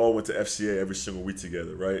 like we all went to FCA every single week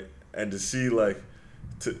together, right? And to see like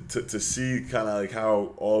to see kind of like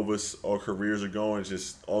how all of us, our careers are going,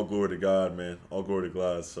 just all glory to God, man. All glory to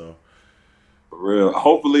God. So for real.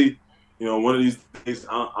 Hopefully, one of these days.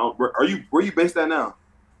 Where you based at now?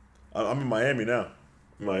 I'm in Miami now.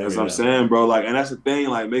 That's what I'm saying, bro. Like, and that's the thing.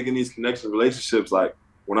 Like making these connection relationships. Like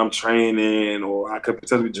when I'm training, or I could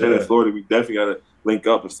potentially be training in Florida, we definitely gotta link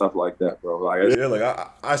up and stuff like that, bro. Like, like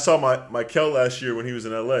I saw my Kel last year when he was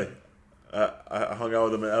in LA. I hung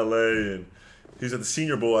out with him in LA, and he was at the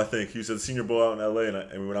Senior Bowl. I think he was at the Senior Bowl out in LA,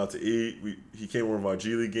 and we went out to eat. He came to one of our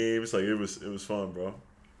G League games. Like it was fun, bro.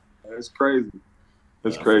 It's crazy.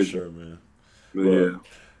 It's crazy, for sure, man. Yeah.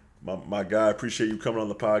 My guy, appreciate you coming on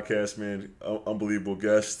the podcast, man. Unbelievable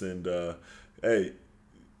guest, and hey,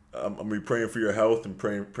 I'm gonna be praying for your health and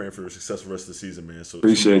praying for a successful rest of the season, man. So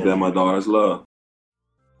appreciate that, my dog. That's love.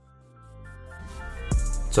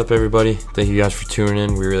 What's up, everybody? Thank you guys for tuning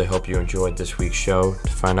in. We really hope you enjoyed this week's show.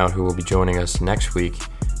 To find out who will be joining us next week,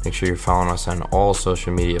 make sure you're following us on all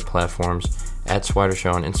social media platforms, at Swider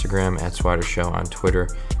Show on Instagram, at Swider Show on Twitter,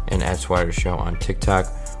 and at Swider Show on TikTok.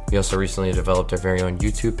 We also recently developed our very own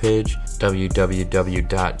YouTube page,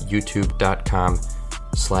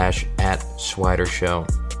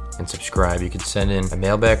 www.youtube.com/@SwiderShow, and subscribe. You can send in a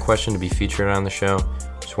mailbag question to be featured on the show,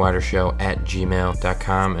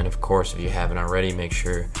 swidershow@gmail.com, and of course, if you haven't already, make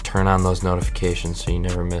sure to turn on those notifications so you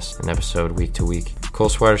never miss an episode week to week. Cole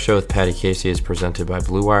Swider Show with Patty Casey is presented by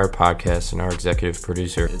Blue Wire Podcasts, and our executive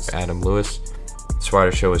producer is Adam Lewis.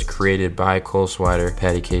 Swider Show is created by Cole Swider,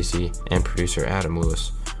 Patty Casey, and producer Adam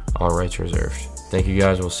Lewis. All rights reserved. Thank you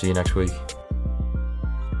guys. We'll see you next week.